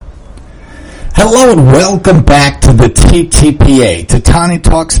Hello and welcome back to the TTPA, Tani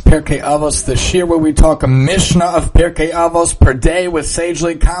Talks Pirkei Avos, the shir where we talk a Mishnah of Pirkei Avos per day with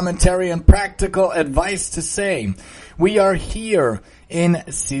sagely commentary and practical advice to say. We are here in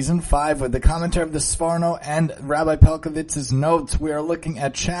Season 5 with the commentary of the Sforno and Rabbi Pelkovitz's notes. We are looking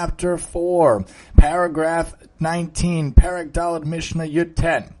at Chapter 4, Paragraph 19, Parak Daled Mishnah Yud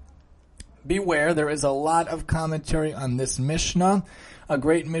 10. Beware, there is a lot of commentary on this Mishnah, a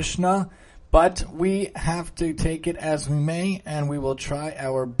great Mishnah, but we have to take it as we may, and we will try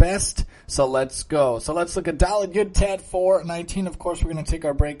our best. So let's go. So let's look at Daled Yud Tet 4:19. Of course, we're going to take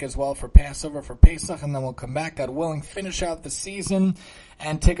our break as well for Passover, for Pesach, and then we'll come back, God willing, finish out the season,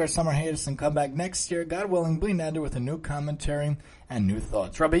 and take our summer hiatus and come back next year, God willing, Bli Neder, with a new commentary and new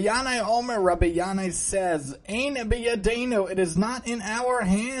thoughts. Rabbi Yanai Omer, Rabbi Yanai says, Ein biyadenu, it is not in our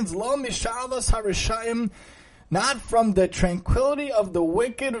hands, lo mishalvas harishayim, not from the tranquility of the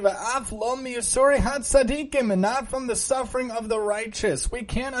wicked, v'af lo miyasuri hatzadikim, and not from the suffering of the righteous. We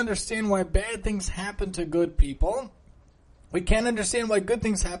can't understand why bad things happen to good people. We can't understand why good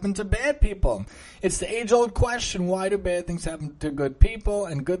things happen to bad people. It's the age-old question, why do bad things happen to good people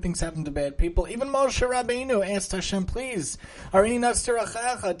and good things happen to bad people? Even Moshe Rabbeinu asked Hashem, please, Arini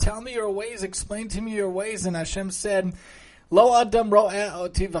Nastir, tell me your ways, explain to me your ways, and Hashem said, Lo Adam Ro'eh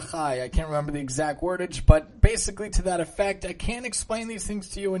Oti V'chai. I can't remember the exact wordage, but basically to that effect, I can't explain these things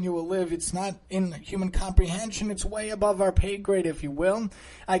to you and you will live. It's not in human comprehension. It's way above our pay grade, if you will.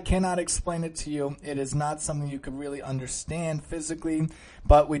 I cannot explain it to you. It is not something you could really understand physically,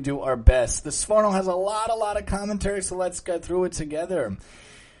 but we do our best. The Sforno has a lot of commentary, so let's get through it together.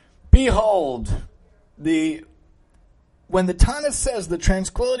 Behold, when the Tana says the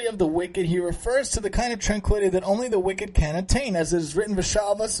tranquility of the wicked, he refers to the kind of tranquility that only the wicked can attain, as it is written,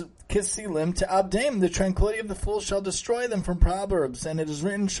 V'shalvas kisilim to abdem, the tranquility of the fool shall destroy them, from Proverbs, and it is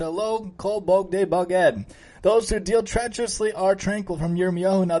written, Shalom kol bogdei baged, those who deal treacherously are tranquil, from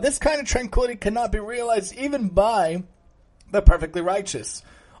Yirmiyahu. Now this kind of tranquility cannot be realized even by the perfectly righteous.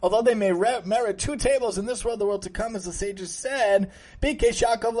 Although they may merit 2 tables in this world, the world to come, as the sages said, Bikesh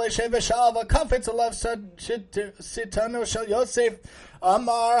Yaakov le'shev v'shalva, kafetz alav sitano shel Yosef,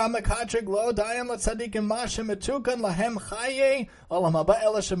 Amar hamakatrig lo dayam l'tzadikim mashem etukan lahem chaye, olam haba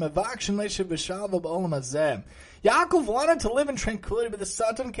elashem evakshin le'shev v'shalva b'olam hazeh. Yaakov wanted to live in tranquility, but the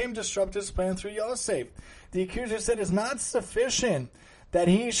Satan came to disrupt his plan through Yosef. The accuser said, it's not sufficient that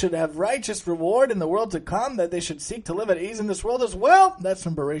he should have righteous reward in the world to come, that they should seek to live at ease in this world as well. That's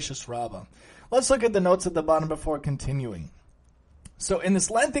from Bereshis Rabbah. Let's look at the notes at the bottom before continuing. So in this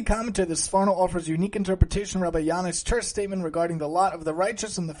lengthy commentary, the Sforno offers unique interpretation of Rabbi Yanai's terse statement regarding the lot of the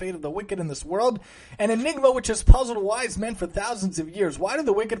righteous and the fate of the wicked in this world, an enigma which has puzzled wise men for thousands of years. Why do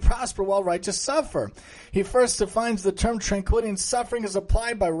the wicked prosper while righteous suffer? He first defines the term tranquility and suffering as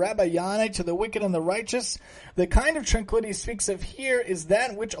applied by Rabbi Yanai to the wicked and the righteous. The kind of tranquility he speaks of here is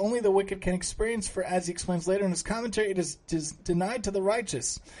that which only the wicked can experience, for as he explains later in his commentary, it is denied to the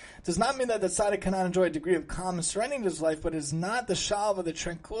righteous. It does not mean that the tzaddik cannot enjoy a degree of calm and serenity in his life, but it is not the shalva, the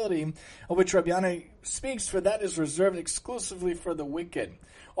tranquility of which Rabbi Yanai speaks, for that is reserved exclusively for the wicked.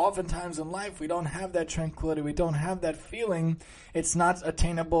 Oftentimes in life, we don't have that tranquility, we don't have that feeling. It's not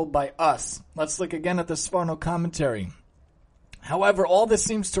attainable by us. Let's look again at the Sforno commentary. However, all this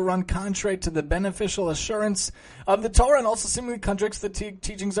seems to run contrary to the beneficial assurance of the Torah, and also seemingly contradicts the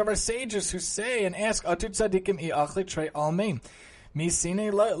teachings of our sages, who say and ask, Atu tzadikim i'achli trei almein.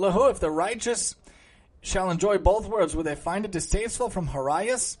 If the righteous shall enjoy both worlds, will they find it distasteful from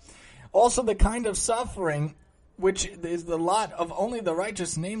Harias? Also the kind of suffering which is the lot of only the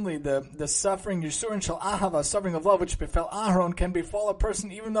righteous, namely the suffering Yisurin shel Ahava, suffering of love, which befell Aharon, can befall a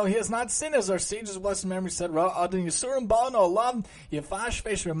person even though he has not sinned, as our sages of blessed memory said, Adon Yisurim ba'an olam, Yefash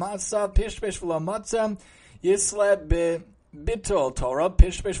fesh v'matzah, pish fesh v'lamatzah, Yisled Bittul Torah,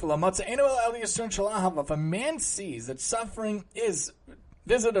 Pishpish V'lamatza, Eno El Yisurin shel Ahava. If a man sees that suffering is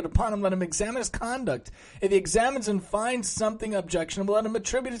visited upon him, let him examine his conduct. If he examines and finds something objectionable, let him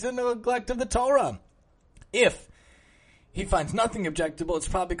attribute it to the neglect of the Torah. If he finds nothing objectable, it's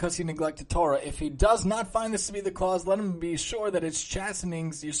probably because he neglected Torah. If he does not find this to be the cause, let him be sure that it's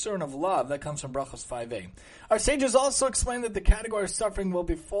chastenings, Yisurin of love. That comes from Brachos 5a. Our sages also explain that the category of suffering will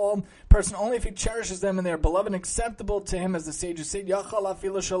befall a person only if he cherishes them and they are beloved and acceptable to him, as the sages say, Yachal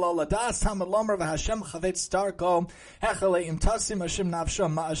afilu shelo ladas, hamad lomer v'Hashem chavetz darko, hechale im tasim Hashem nafsho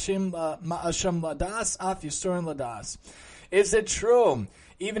ma'ashem ladas, af Yisurin ladas. Is it true?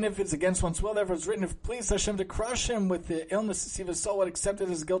 Even if it's against one's will, therefore it's written, if it please Hashem to crush him with the illness to see if his soul would accept it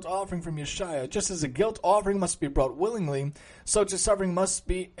as a guilt offering from Yeshaya. Just as a guilt offering must be brought willingly, so such a suffering must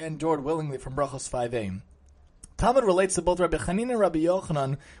be endured willingly, from Brachos 5a. Talmud relates that both Rabbi Chanina and Rabbi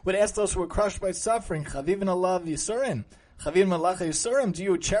Yochanan would ask those who were crushed by suffering, Chavivin alav Yisurim, Chavivin malacha Yisurim, do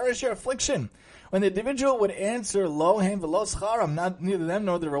you cherish your affliction? When the individual would answer, Lo hem v'lo scharam, neither them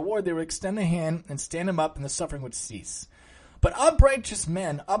nor the reward, they would extend a hand and stand him up, and the suffering would cease. But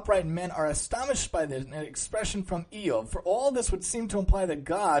upright men are astonished by this expression from Eov, for all this would seem to imply that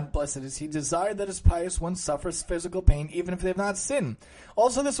God, blessed is He, desired that His pious ones suffers physical pain even if they have not sinned.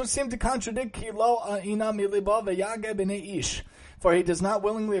 Also this would seem to contradict Ki lo ina milibo v'yage b'nei ish, for He does not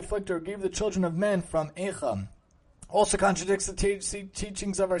willingly afflict or grieve the children of men from Echam. Also contradicts the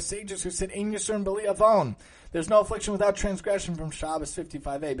teachings of our sages who said, Ein Yisurim b'li avon. There's no affliction without transgression from Shabbos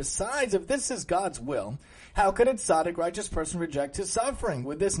 55a. Besides, if this is God's will, how could a tzaddik, righteous person, reject his suffering?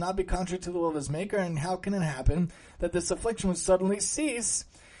 Would this not be contrary to the will of his maker? And how can it happen that this affliction would suddenly cease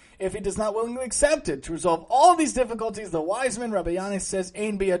if he does not willingly accept it? To resolve all these difficulties, the wise man Rabbi Yanai says,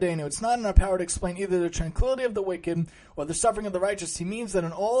 Ein biyadenu. It's not in our power to explain either the tranquility of the wicked or the suffering of the righteous. He means that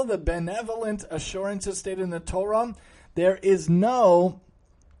in all the benevolent assurances stated in the Torah, there is no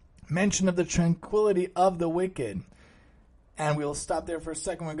mention of the tranquility of the wicked. And we'll stop there for a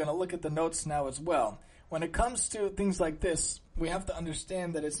second. We're going to look at the notes now as well. When it comes to things like this, we have to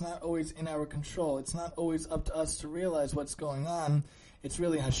understand that it's not always in our control. It's not always up to us to realize what's going on. It's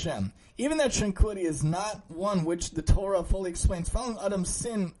really Hashem. Even that tranquility is not one which the Torah fully explains. Following Adam's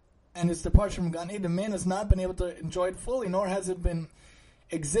sin and his departure from Gan Eden, man has not been able to enjoy it fully, nor has it been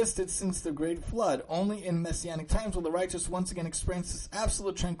existed since the great flood. Only in messianic times will the righteous once again experience this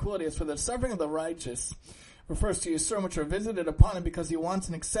absolute tranquility. As for the suffering of the righteous, refers to Yisurim which are visited upon him because he wants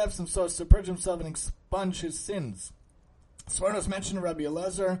and accepts them so as to purge himself and expunge his sins. Svarnos mentioned Rabbi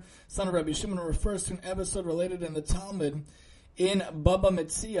Elazar, son of Rabbi Shimon, refers to an episode related in the Talmud in Baba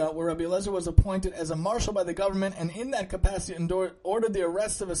Metzia, where Rabbi Elazar was appointed as a marshal by the government, and in that capacity ordered the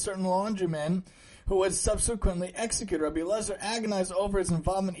arrest of a certain laundryman who was subsequently executed. Rabbi Elazar agonized over his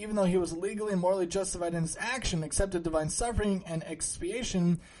involvement, even though he was legally and morally justified in his action, accepted divine suffering and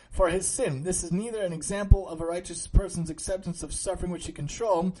expiation for his sin. This is neither an example of a righteous person's acceptance of suffering which he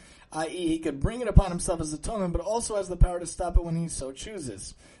control, i.e. he could bring it upon himself as atonement, but also has the power to stop it when he so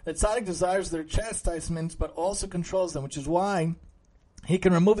chooses. The tzaddik desires their chastisements, but also controls them, which is why he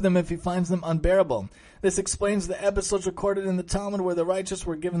can remove them if he finds them unbearable. This explains the episodes recorded in the Talmud where the righteous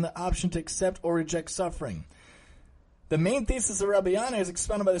were given the option to accept or reject suffering. The main thesis of Rabbi Yanai, as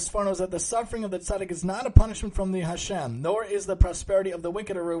expounded by the Sforno, is that the suffering of the tzaddik is not a punishment from the Hashem, nor is the prosperity of the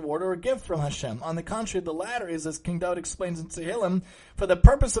wicked a reward or a gift from Hashem. On the contrary, the latter is, as King David explains in Tehillim, for the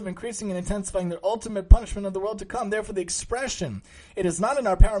purpose of increasing and intensifying their ultimate punishment of the world to come. Therefore, the expression, it is not in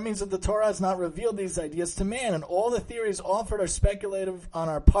our power, means that the Torah has not revealed these ideas to man, and all the theories offered are speculative on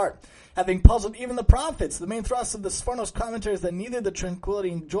our part. Having puzzled even the prophets, the main thrust of the Sforno's commentary is that neither the tranquility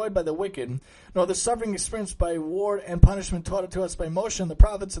enjoyed by the wicked, nor the suffering experienced by reward and punishment taught to us by Moshe and the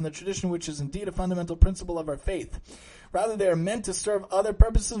prophets and the tradition, which is indeed a fundamental principle of our faith. Rather, they are meant to serve other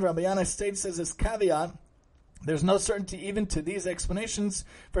purposes. Rabbi Yanai states as his caveat, there's no certainty even to these explanations,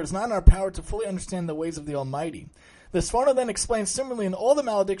 for it is not in our power to fully understand the ways of the Almighty. The Sforno then explains, similarly, in all the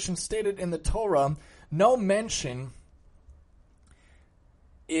maledictions stated in the Torah, no mention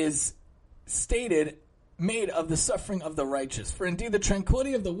is made of the suffering of the righteous. For indeed the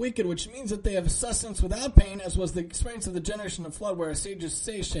tranquility of the wicked, which means that they have sustenance without pain, as was the experience of the generation of flood, where our sages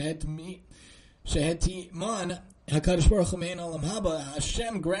say, Sheheti man, HaKadosh Baruch Hu me'ein olam haba,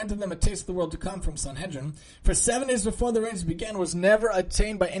 Hashem granted them a taste of the world to come from Sanhedrin. For 7 days before the rains began, was never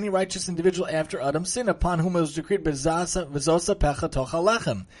attained by any righteous individual after Adam's sin, upon whom it was decreed, V'zosa pecha tochal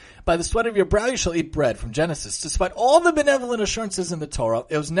lechem. By the sweat of your brow you shall eat bread, from Genesis. Despite all the benevolent assurances in the Torah,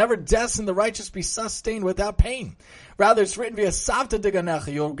 it was never destined the righteous be sustained without pain. Rather, it's written via Savta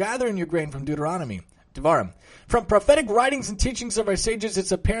Diganecha, you'll gather in your grain, from Deuteronomy. Devarim. From prophetic writings and teachings of our sages,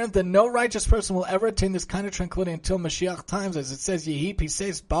 it's apparent that no righteous person will ever attain this kind of tranquility until Mashiach times, as it says, Yehi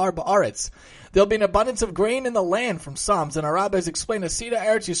Pises Bar Ba'aretz. There'll be an abundance of grain in the land, from Psalms, and our rabbis explain, Asida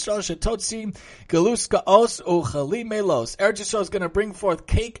Eretz Yisrael Shetotzi Gelus Ka'os Uchali Melos. Eretz Yisrael is going to bring forth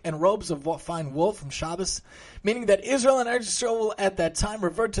cake and robes of fine wool, from Shabbos, meaning that Israel and Eretz Yisrael will at that time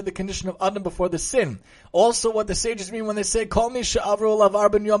revert to the condition of Adam before the sin. Also, what the sages mean when they say, Kol mi she'avru olav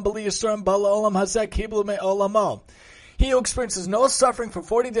arban yom b'li yisurim ba'la olam hazeh kiblu me'olamo. He who experiences no suffering for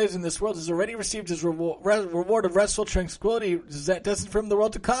 40 days in this world has already received his reward of restful tranquility destined for him the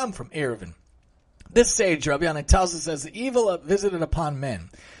world to come, from Eruvin. This sage, Rabbi Yanai, tells us, as the evil visited upon men,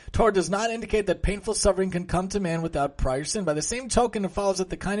 Torah does not indicate that painful suffering can come to man without prior sin. By the same token, it follows that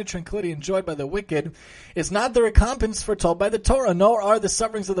the kind of tranquility enjoyed by the wicked is not the recompense foretold by the Torah, nor are the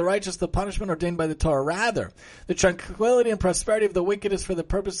sufferings of the righteous the punishment ordained by the Torah. Rather, the tranquility and prosperity of the wicked is for the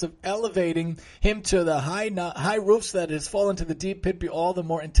purpose of elevating him to the high roofs that has fallen to the deep pit, be all the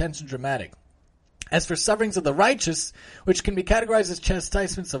more intense and dramatic. As for sufferings of the righteous, which can be categorized as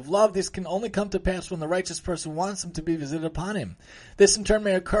chastisements of love, these can only come to pass when the righteous person wants them to be visited upon him. This in turn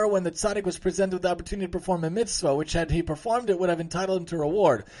may occur when the tzaddik was presented with the opportunity to perform a mitzvah, which had he performed it would have entitled him to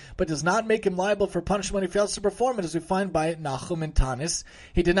reward, but does not make him liable for punishment when he fails to perform it, as we find by Nahum and Tanis.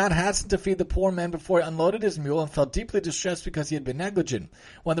 He did not hasten to feed the poor man before he unloaded his mule and felt deeply distressed because he had been negligent.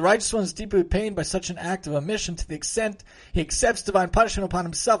 When the righteous one is deeply pained by such an act of omission, to the extent he accepts divine punishment upon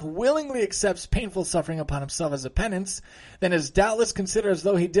himself, willingly accepts painful suffering upon himself as a penance, then is doubtless considered as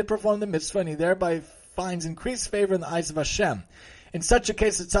though he did perform the mitzvah, and he thereby finds increased favor in the eyes of Hashem. In such a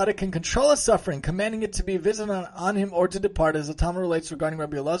case, the tzaddik can control his suffering, commanding it to be visited on him or to depart, as the Talmud relates regarding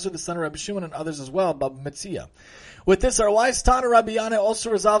Rabbi Elazar, the son of Rabbi Shimon, and others as well, Baba Metzia. With this, our wise Tana Rabbi Yana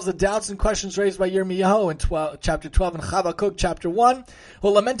also resolves the doubts and questions raised by Yirmiyahu in chapter 12 and Chavakuk chapter 1, who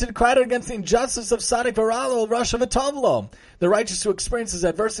lamented and cried against the injustice of Tzaddik Varalo, Rosh Tovlo. The righteous who experiences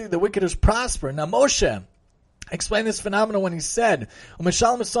adversity, the wicked who prosper. Now Moshe explained this phenomenon when he said, he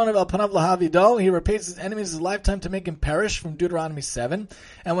repays his enemies his lifetime to make him perish, from Deuteronomy 7.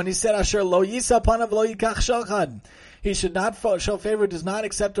 And when he said, Asher lo yisa panav lo yikach shachad, he should not show favor, does not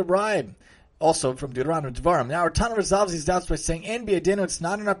accept a bribe. Also from Deuteronomy Devarim. Now our Tana resolves these doubts by saying, En bi'adinu, it's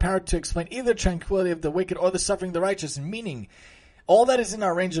not in our power to explain either tranquility of the wicked or the suffering of the righteous, meaning all that is in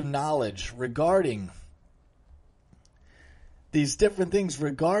our range of knowledge regarding these different things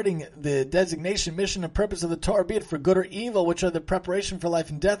regarding the designation, mission, and purpose of the Torah, be it for good or evil, which are the preparation for life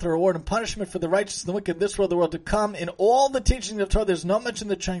and death, or reward and punishment for the righteous and the wicked, this world, the world to come. In all the teachings of Torah, there's no mention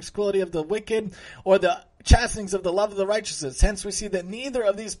of the tranquility of the wicked or the chastenings of the love of the righteous. Hence, we see that neither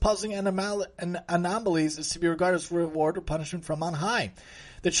of these puzzling anomalies is to be regarded as reward or punishment from on high.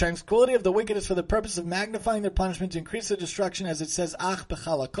 The tranquility of the wicked is for the purpose of magnifying their punishment to increase their destruction, as it says, Ach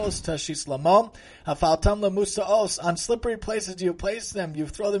bechalakos tashis lamo, hafaltam lemusaos. On slippery places do you place them, you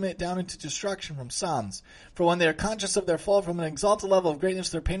throw them down into destruction, from Psalms. For when they are conscious of their fall from an exalted level of greatness,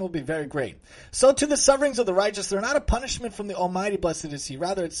 their pain will be very great. So to the sufferings of the righteous, they're not a punishment from the Almighty, blessed is He.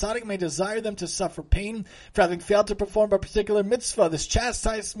 Rather, tzaddik may desire them to suffer pain for having failed to perform a particular mitzvah. This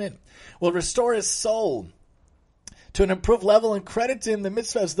chastisement will restore his soul to an improved level and credit to him the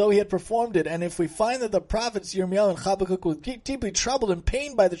mitzvah as though he had performed it. And if we find that the prophets Yirmiyahu and Chabakuk were deeply troubled and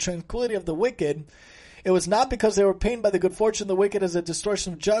pained by the tranquility of the wicked, it was not because they were pained by the good fortune of the wicked as a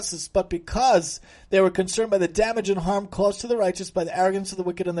distortion of justice, but because they were concerned by the damage and harm caused to the righteous by the arrogance of the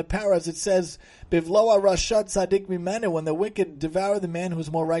wicked and the power, as it says, Bivloa Rashat Tzadik Mimenu, when the wicked devour the man who is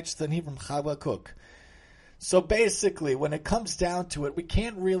more righteous than he, from Chabakuk. So basically, when it comes down to it, we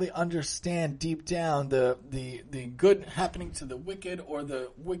can't really understand deep down the good happening to the wicked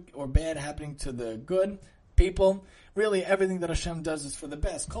or bad happening to the good people. Really, everything that Hashem does is for the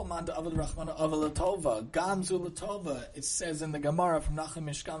best. Kol man da'avad rachmana ava l'tova, gamzu l'tova. It says in the Gemara from Nachum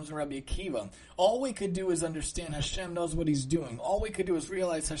Mishkam and Rabbi Akiva. All we could do is understand Hashem knows what He's doing. All we could do is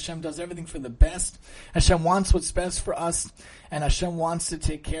realize Hashem does everything for the best. Hashem wants what's best for us, and Hashem wants to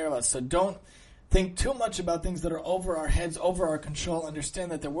take care of us. So don't think too much about things that are over our heads, over our control.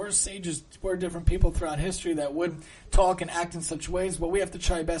 Understand that there were sages, were different people throughout history that would talk and act in such ways, but we have to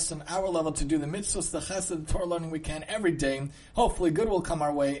try best on our level to do the mitzvahs, the chesed, the Torah learning we can every day. Hopefully good will come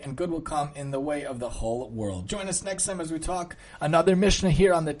our way, and good will come in the way of the whole world. Join us next time as we talk another Mishnah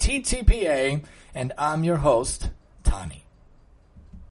here on the TTPA, and I'm your host, Tani.